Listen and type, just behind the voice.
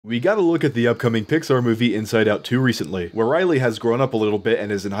We gotta look at the upcoming Pixar movie Inside Out 2 recently, where Riley has grown up a little bit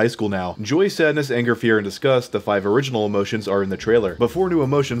and is in high school now. Joy, sadness, anger, fear, and disgust, the 5 original emotions, are in the trailer, but 4 new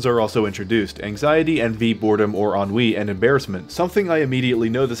emotions are also introduced: anxiety, envy, boredom or ennui, and embarrassment. Something I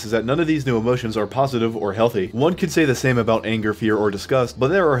immediately notice is that none of these new emotions are positive or healthy. One could say the same about anger, fear, or disgust, but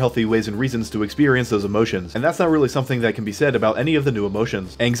there are healthy ways and reasons to experience those emotions, and that's not really something that can be said about any of the new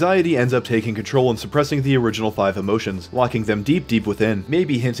emotions. Anxiety ends up taking control and suppressing the original 5 emotions, locking them deep within,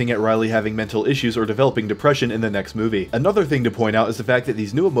 maybe hinting at Riley having mental issues or developing depression in the next movie. Another thing to point out is the fact that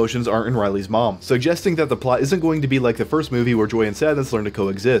these new emotions aren't in Riley's mom, suggesting that the plot isn't going to be like the first movie where joy and sadness learn to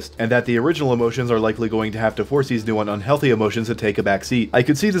coexist, and that the original emotions are likely going to have to force these new and unhealthy emotions to take a back seat. I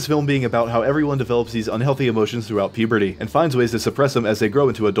could see this film being about how everyone develops these unhealthy emotions throughout puberty, and finds ways to suppress them as they grow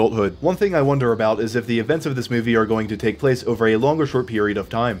into adulthood. One thing I wonder about is if the events of this movie are going to take place over a long or short period of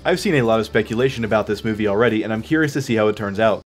time. I've seen a lot of speculation about this movie already, and I'm curious to see how it turns out.